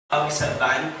Sa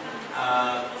band,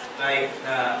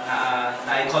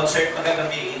 na-concert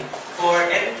pagkagabi for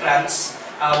entrance.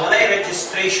 Walay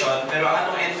registration, pero ang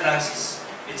atong entrance is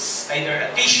it's either a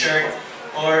t-shirt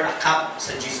or a cap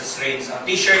sa Jesus Reigns. Ang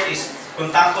t-shirt is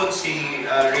kontakon si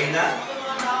Reyna.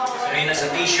 Si Reyna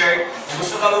sa t-shirt. Kung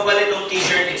gusto ka mo balik itong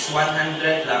t-shirt, it's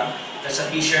 100 lang. That's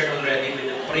a t-shirt already with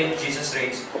the print Jesus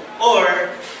Reigns.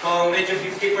 Or, kung medyo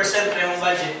 50% na yung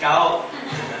budget, kao.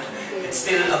 It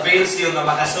still avails you na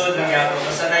makasod ng yato.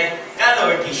 Basta na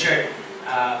kalo or t-shirt.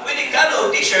 Pwede kalo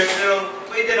o t-shirt, pero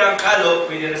pwede rin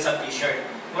kalo, pwede rin sa t-shirt.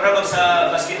 Mura bang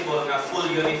sa basketball na full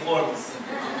uniform.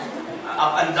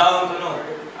 Up and down,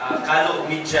 kalo o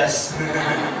medyas.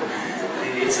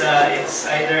 It's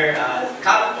either a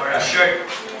cap or a shirt.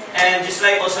 And just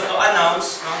like also to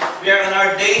announce, we are on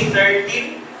our day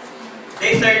 13.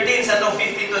 Day 13 sa itong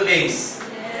 52 days.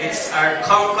 It's our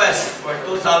conquest for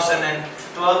 2012.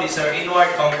 It's our inward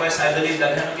conquest. I believe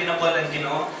that kinabutan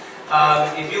Ginoo.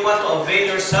 If you want to avail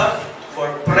yourself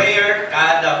for prayer,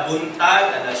 kada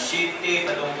buntag, alas 7,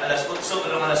 padung alas 8,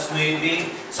 padung alas 9,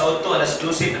 sa 8, alas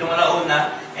 12, padung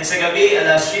alauna, and sa gabi,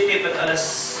 alas 7, padung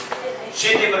alas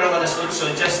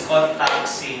 8, just contact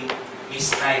si Miss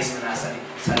Nice na nasa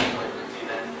likod.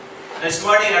 This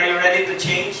morning, are you ready to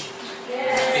change?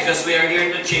 Yes. Because we are here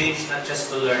to change, not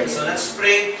just to learn. So let's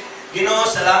pray. Ginoo,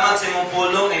 salamat sa imong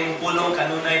pulong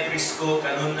kanunay prisko,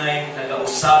 kanunay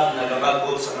nagausab,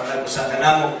 nagabago sa matag usa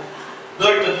kanamo.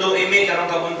 Lord, tudlo imi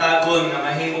karong kabuntagon nga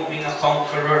mahimo mi nga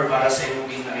conqueror para sa imong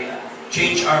ginarian.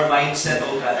 Change our mindset,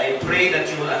 O God. I pray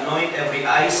that you will anoint every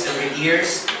eyes, every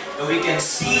ears, that we can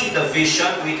see the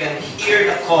vision, we can hear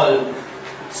the call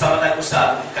sa matag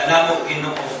usa kanamo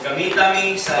Ginoo. Gamita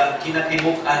mi sa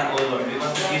kinatibuk-an, O Lord. We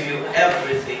want to give you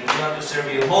everything. We want to serve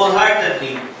you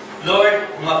wholeheartedly. Lord,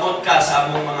 umabot ka sa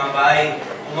among mga bahay.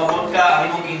 Umabot ka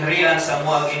ang imong gingharian sa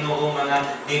mga Ginoo,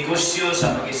 mga negosyo,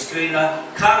 sa pag-eskwela.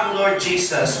 Come, Lord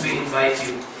Jesus, we invite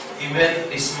you. Even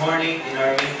this morning in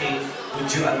our meeting, would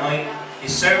you anoint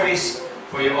this service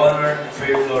for your honor and for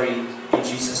your glory. In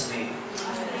Jesus' name.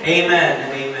 Amen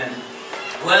and amen.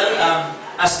 Well,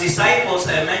 as disciples,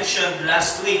 I mentioned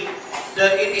last week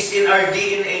that it is in our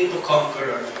DNA to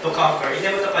conquer. Hindi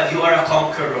mo tapad, you are a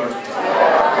conqueror.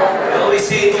 We always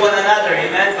say to one another,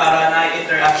 amen, para na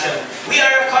interaction. We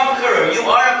are a conqueror. You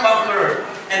are a conqueror.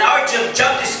 And our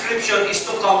job description is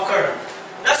to conquer.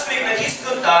 Last week,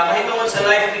 nag-history ta, mahitungod sa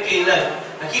life ni Caleb.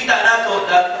 Nakita nato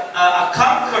that a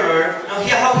conqueror,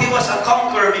 how he was a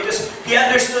conqueror because he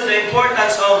understood the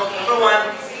importance of, number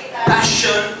one,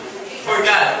 passion for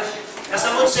God.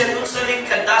 Kasamot siya dun sa rin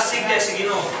kadasig niya sa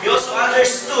Ginoo. He also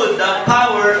understood the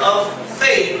power of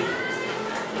faith.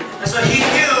 And so he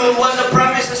knew what the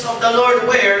promises of the Lord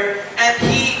were, and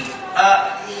he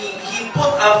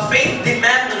put a faith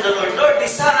demand on the Lord. Lord,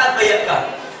 disarad baya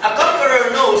ka. A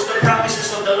conqueror knows the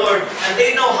promises of the Lord, and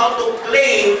they know how to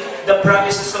claim the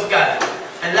promises of God.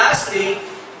 And lastly,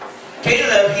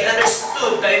 Caleb, he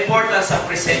understood the importance of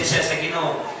presensya sa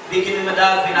Ginoo. Di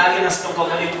kinimadag, pinagi na sa itong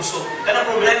kagaling puso. Kanang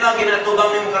problema,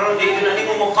 ginatubang mo karon, di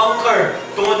mo mo conquer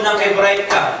tungod ng kay bright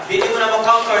ka. Di mo na mo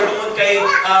conquer tungod kay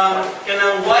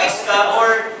kanang wise ka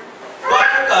or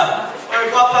gwapo ka or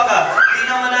gwapa ka. Di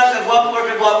naman na kagwapo or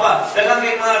kagwapa. Dagang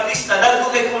kay mga artista,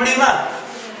 dagko kay problema.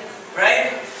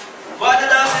 Right? Wala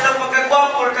daw silang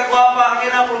pagkagwapo or kagwapa, ang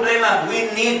yan problema. We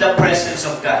need the presence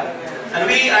of God. And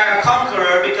we are a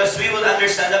conqueror because we will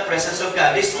understand the presence of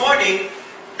God. This morning,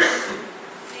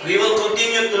 we will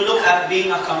continue to look at being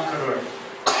a conqueror.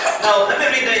 Now, let me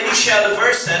read the initial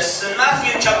verses. In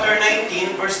Matthew chapter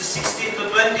 19, verses 16 to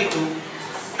 22,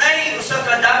 nay usa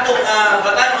ka dato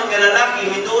batanon nga lalaki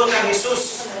mituod kang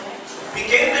Jesus. He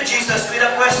came to Jesus with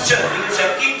a question. Ingon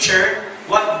siya, "Teacher,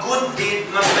 what good deed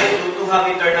must I do to have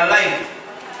eternal life?"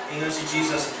 Ingon si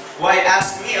Jesus, "Why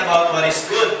ask me about what is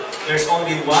good? There's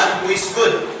only one who is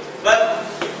good." But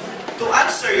to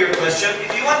answer your question, if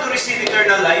you want to receive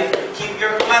eternal life, keep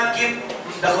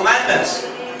the commandments.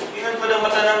 Ingon ko ng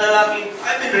mata ng lalaki,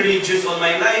 I've been religious all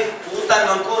my life. Utan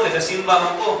man ko, nagasimba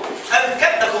man ko. I've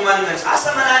kept the commandments.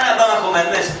 Asa manana ba ang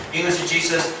commandments? Ingon si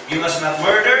Jesus, you must not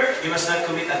murder, you must not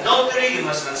commit adultery, you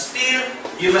must not steal,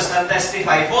 you must not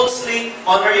testify falsely,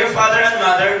 honor your father and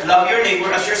mother, love your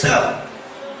neighbor as yourself.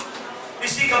 You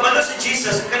see, kabalo si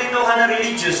Jesus, kanino ka na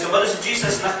religious, kabalo si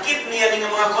Jesus, nakip niya ng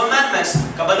mga commandments,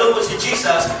 kabalo po si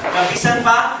Jesus, kabisan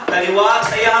pa, kaliwag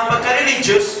sa iyang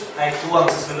pagka-religious, ay tuwang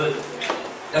sa sulod.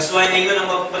 That's why ninyo ng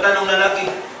magbatanong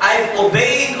lalaki, I've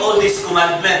obeyed all these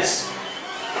commandments.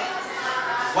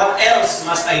 What else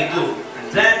must I do?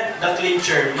 And then, the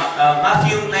clincher,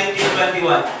 Matthew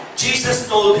 19:21, Jesus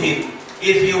told him,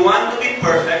 if you want to be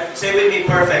perfect, say with me,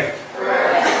 perfect.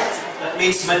 Perfect.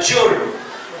 means mature.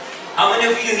 How many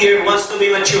of you here wants to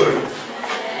be mature?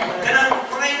 Kanang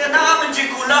naaman dyan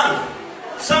kulang.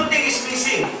 Something is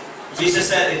missing.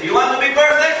 Jesus said, if you want to be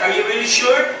perfect, are you really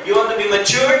sure? You want to be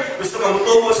mature? Gusto kang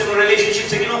mutubo sa mga relationship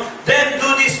sa Ginoo? Then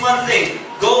do this one thing.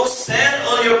 Go sell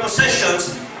all your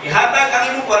possessions, ihatag ang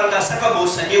imong kwarta sa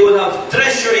kabus, and you will have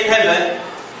treasure in heaven,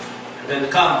 and then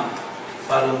come,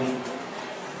 follow me.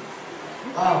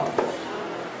 Wow.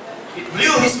 It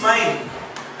blew his mind.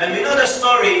 And we know the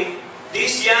story,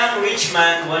 this young rich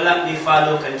man wala ni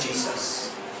follow kan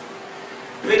Jesus.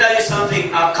 Let me tell you something,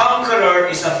 a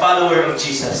conqueror is a follower of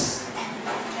Jesus.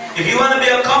 If you want to be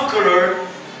a conqueror,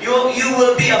 you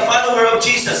will be a follower of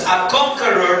Jesus. A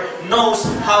conqueror knows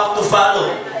how to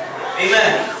follow.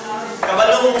 Amen.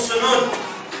 Kabalo mong sunod.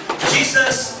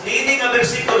 Jesus, niining nga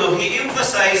versikulo, he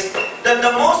emphasized that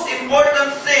the most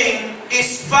important thing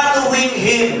is following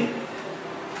Him.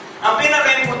 Ang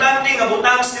pinaka-importante nga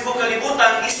butang sa tibok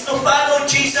kalibutan is to follow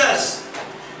Jesus.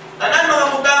 Tanan mga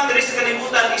butang diri sa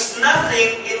kalibutan is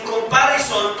nothing in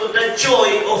comparison to the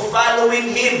joy of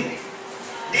following Him.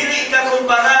 Dili ka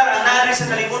kumparar ang nari sa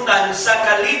kalibutan sa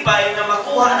kalipay na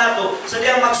makuha nato sa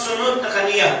diyang magsunod na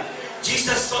kaniya.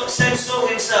 Jesus said so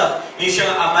himself.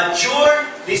 A mature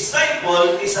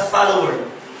disciple is a follower.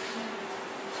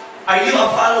 Are you a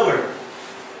follower?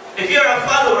 If you are a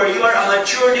follower, you are a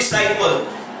mature disciple.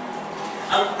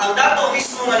 Ang dato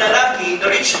mismo nga lalaki,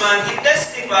 the rich man, he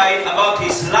testified about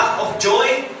his lack of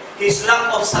joy, his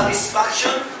lack of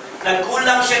satisfaction.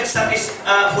 Nagkulang siya sa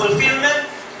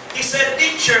fulfillment. He said,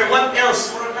 "Teacher, what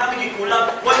else?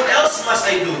 What else must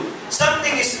I do?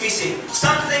 Something is missing.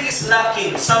 Something is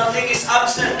lacking. Something is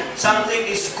absent. Something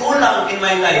is kulang in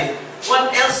my life.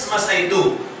 What else must I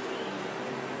do?"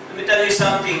 Let me tell you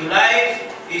something. Life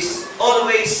is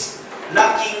always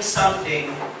lacking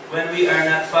something when we are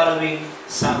not following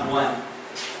someone.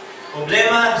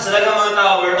 Problema sa daghang mga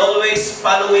tao, we're always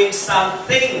following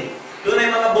something. Doon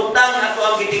ay mga butang ato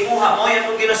ang gitinguha. Mo yan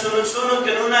itong ginasunod-sunod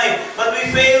kanunay. But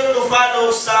we fail to follow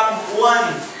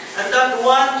someone. And that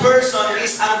one person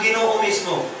is ang Ginoo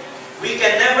mismo. We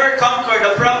can never conquer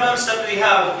the problems that we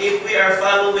have if we are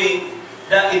following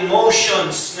the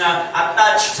emotions na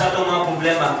attached sa itong mga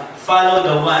problema. Follow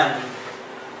the one.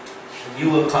 And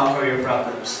you will conquer your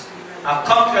problems. A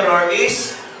conqueror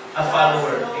is a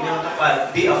follower. Tingnan mo tapat.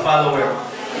 Be a follower.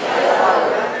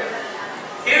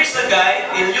 Here's a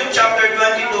guy in Luke chapter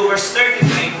 22 verse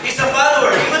 33. He's a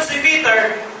follower. He would say,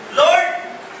 Peter, Lord,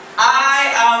 I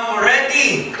am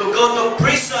ready to go to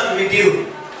prison with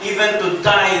you, even to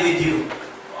die with you.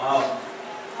 Wow.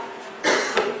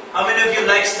 How many of you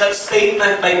likes that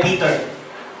statement by Peter?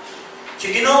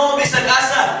 Si Ginoo bisag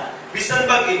asa, bisan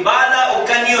pag ibala o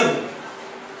kanyon,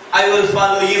 I will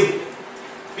follow you.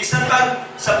 Bisan pag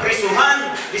sa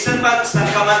prisuhan, bisan pag sa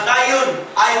kamatayon,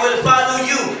 I will follow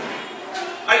you.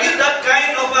 Are you that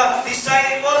kind of a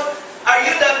disciple? Are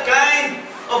you that kind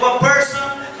of a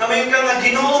person na may ka nga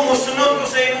Ginoo mo sunod ko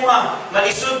sa imuha,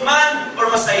 malisod man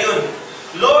or masayon?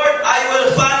 Lord, I will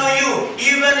follow you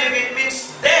even if it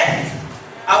means death.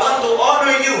 I want to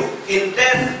honor you in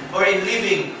death or in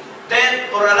living. Dead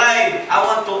or alive, I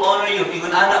want to honor you.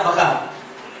 Ingon ana ba ka?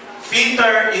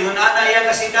 Peter, ingon ana iya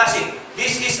kasing-kasing.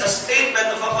 This is a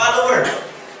statement of a follower.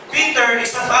 Peter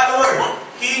is a follower.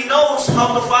 He knows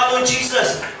how to follow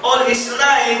Jesus. All his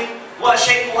life, wa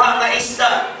siya kuha nga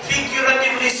isda.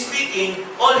 Figuratively speaking,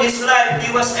 all his life,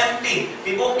 he was empty.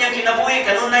 Tibok niya kinabuhi,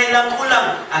 kanunay lang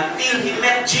kulang, until he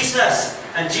met Jesus.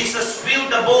 And Jesus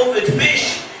filled the boat with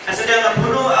fish. And sa diyan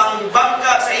puno ang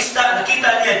bangka sa isda,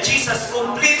 nakita niya, Jesus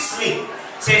completes me.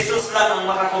 Si Jesus lang ang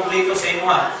makakompleto sa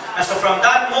imuha. And so from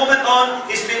that moment on,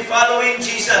 he's been following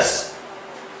Jesus.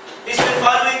 He's been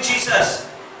following Jesus.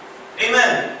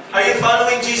 Amen. Are you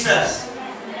following Jesus?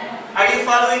 Are you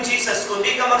following Jesus? Kung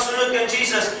di ka magsunod kang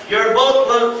Jesus, your boat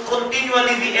will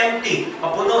continually be empty.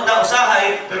 Mapuno na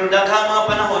usahay, pero daghang mga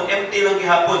panahon, empty lang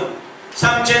gihapon.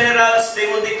 Some generals, they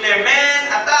will declare, "Men,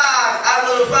 attack! I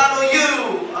will follow you!"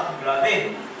 Ah,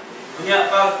 grabe. Kunya,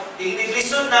 pag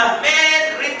iniglisod na,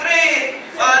 "Men, retreat!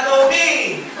 Follow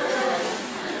me!"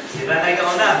 Sila na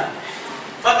ikaw na.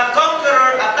 But a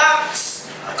conqueror attacks.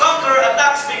 A conqueror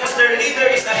attacks because their leader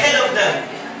is ahead of them.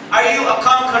 Are you a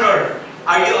conqueror?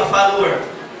 Are you a follower?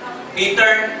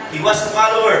 Peter, he was a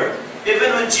follower.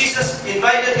 Even when Jesus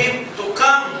invited him to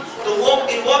come to walk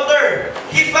in water,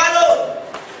 he followed.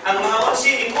 Ang mga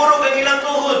onsin, ipuro ang ilang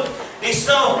tuhod. They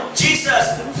saw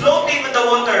Jesus floating in the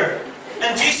water.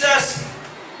 And Jesus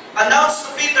announced to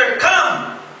Peter,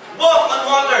 "Come, walk on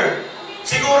water."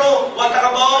 Siguro, what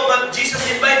about, but Jesus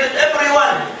invited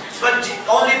everyone. But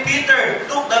only Peter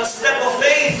took that step of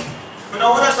faith.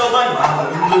 Una-una sa uban,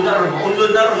 unlod na ron,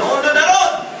 unlod na ron, unlod na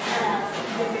ron!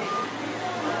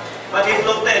 But he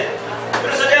floated.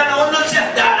 Pero sa diyan na-unlod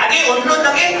siya, lagi, unlod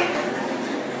lagi!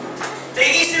 They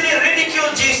easily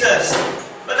ridicule Jesus.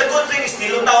 But the good thing is,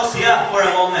 nilutaw siya for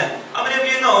a moment. How many of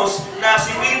you knows na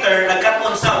si Peter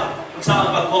nagkaton sa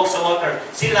ang pag-walk sa water?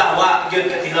 Sila, yun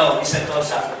katilaw, isang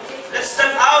kausa. Let's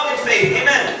step out in faith.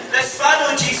 Amen. Let's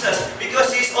follow Jesus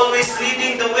because He's always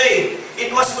leading the way.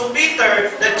 It was to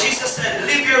Peter that Jesus said,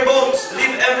 leave your boats,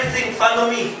 leave everything,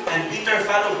 follow me. And Peter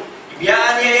followed.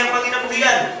 Ibiyaan niya yung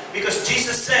panginabuhian because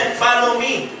Jesus said, follow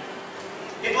me.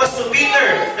 It was to Peter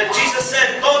that Jesus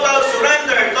said, total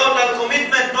surrender, total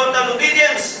commitment, total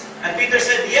obedience. And Peter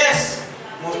said, yes.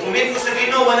 Commit ko sa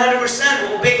Ginoo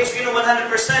 100%. Obey ko sa Ginoo 100%.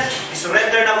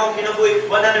 I-surrender na akong kinabuhi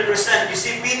 100%. You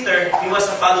see, Peter, he was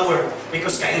a follower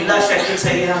because kaila siya sa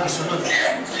iyang gisunod.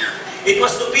 It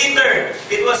was to Peter.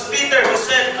 It was Peter who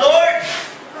said, Lord,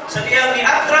 sa iyang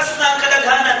ni-atras na ang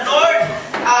kadaghanan, Lord,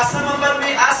 asa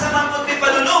man po mi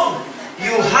palulong.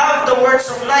 You have the words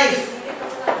of life.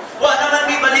 Wa naman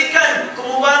mi balikan,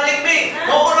 kumubalik mi,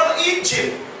 maurang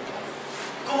Egypt.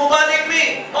 Kumubalik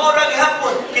mi, maurang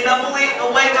hapon, kinabuhi,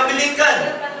 away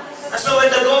kabilikan. And so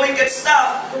when the going gets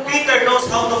tough, Peter knows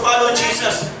how to follow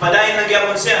Jesus. Padayon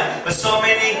nagyapon siya. But so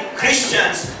many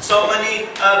Christians, so many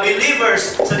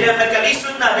believers, sa diyan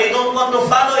nagkalisod na, they don't want to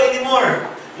follow anymore.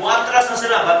 Muatras na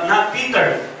sila, but not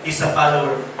Peter. He's a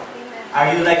follower.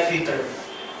 Are you like Peter?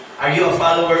 Are you a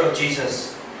follower of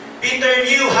Jesus? Peter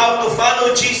knew how to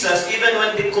follow Jesus even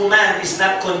when the command is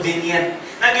not convenient.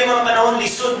 Naging mga panahon,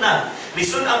 lisod na.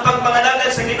 Lisod ang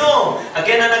pagpangalagan sa Ginoo.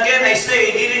 Again and again, I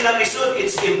say, dili lang lisod,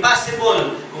 it's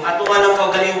impossible kung atuan ang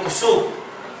kaugalingong kusog.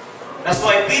 That's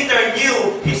why Peter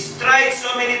knew, he tried so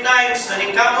many times, na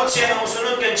ningkamot siya ng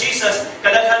musunod kay Jesus,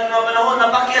 kadaghan mga panahon,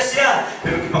 napakya siya.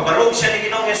 Pero ipabarog siya ni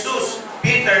Ginoong Jesus.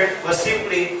 Peter was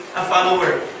simply a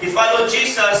follower. He followed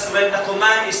Jesus when the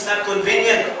command is not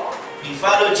convenient. He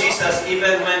followed Jesus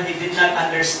even when he did not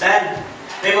understand.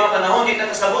 May mga panahon, di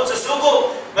nakasabot sa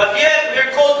sugo. But yet, we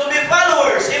are called to be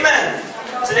followers. Amen.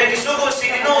 Sa nagisugo si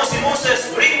Ginoo, si Moses,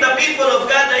 bring the people of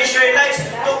God, the Israelites,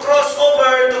 to cross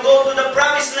over, to go to the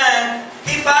promised land.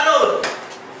 He followed.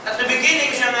 At the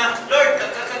beginning, siya nga, Lord,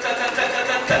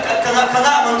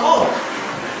 kangaman ko.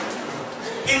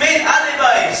 He made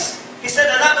alibis. He said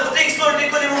a lot of things, Lord, di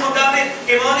ko mo magamit.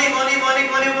 Kay money.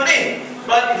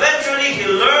 But eventually, he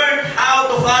learned how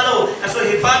to follow. And so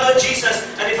he followed Jesus,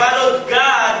 and he followed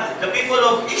God. The people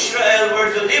of Israel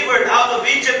were delivered out of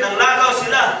Egypt. Nang lagaw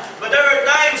sila. But there were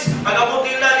times, pag-abot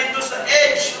nila dito sa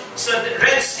edge, sa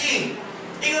Red Sea.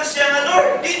 Ingon siya nga,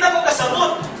 Lord, di na ko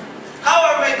kasabot. How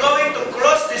are we going to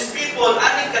cross these people?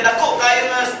 Aning kadako kayo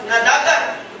nga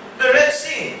dagat? The Red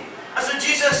Sea. And so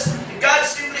Jesus, God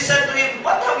simply said to him,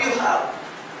 what have you have?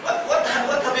 What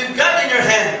have you got in your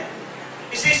hand?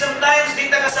 You see, sometimes, di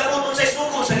ta kasabot sa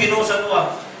sugo sa Ginoo sa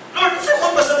tuwa. Lord, saan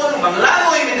mo pasabot mo?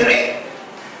 Manglangoy, minire?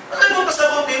 Saan mo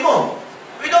pasabot mo?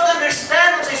 We don't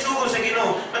understand sa sugo sa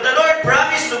Ginoo. But the Lord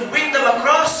promised to bring them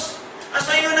across. And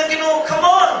so yun na Ginoo, come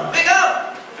on, wake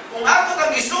up! Kung ako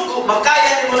kang isugo,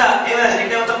 magkaya ni mo na. Amen,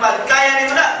 hindi mo tapat, kaya ni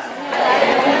mo na.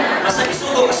 Basta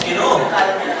isugo ka sa Ginoo.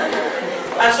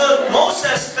 And so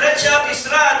Moses stretched out his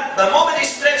rod. The moment he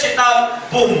stretched it out,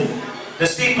 boom! The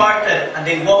sea parted and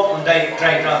they walked on dry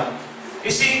ground.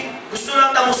 You see, gusto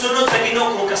lang ta musunod sa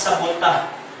Ginoo kung kasabot ta.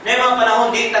 May mga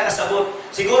panahon di ta kasabot.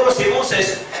 Siguro si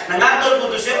Moses, nangatol po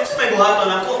to siya, sa may buhaton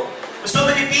ako. So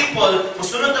many people,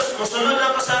 musunod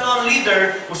lang pa sa ang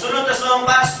leader, musunod na sa ang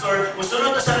pastor,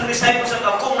 musunod na sa disciple sa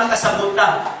kung nakasabot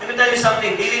ta. Let me tell you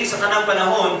something, diling sa tanang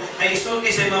panahon, na isulti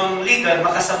sa mga leader,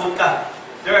 makasabot ka.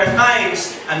 There are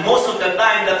times, and most of the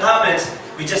time that happens,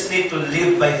 we just need to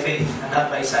live by faith and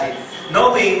not by sight.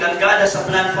 Knowing that God has a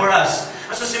plan for us.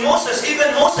 And so si Moses,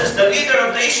 even Moses, the leader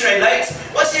of the Israelites,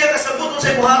 was siya kasabot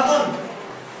sa buhaton.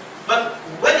 But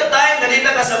when the time na di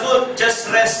na kasabot, just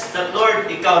rest that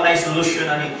Lord, ikaw na solution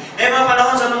ani. Eh mga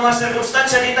panahon sa mga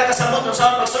circumstansya, di na kasabot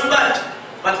sa pagsulbat.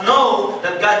 But know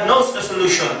that God knows the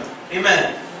solution.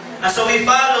 Amen. And so we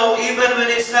follow even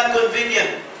when it's not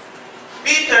convenient.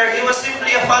 Peter, he was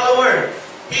simply a follower.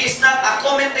 He is not a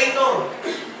commentator.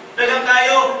 Dagang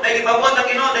kayo, nag-ibabot ang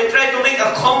Ginoo, they try to make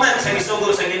a comment sa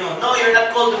isugo sa Ginoo. No, you're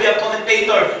not called to be a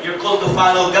commentator. You're called to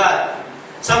follow God.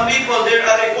 Some people, they're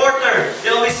a reporter.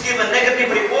 They always give a negative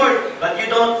report, but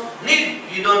you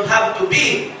don't have to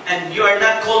be, and you are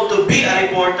not called to be a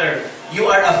reporter. You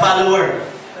are a follower.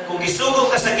 Kung gisugo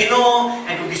ka sa Ginoo,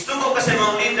 and kung gisugo ka sa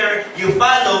mga leader, you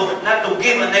follow, not to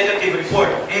give a negative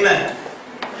report. Amen.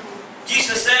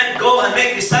 Jesus said, "Go and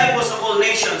make disciples of all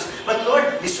nations." But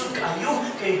Lord, lisod kaayo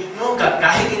kay no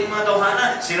kahit ini mga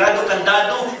tawhana, sirado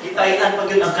kandado, itayan pag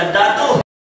yun ang kandado.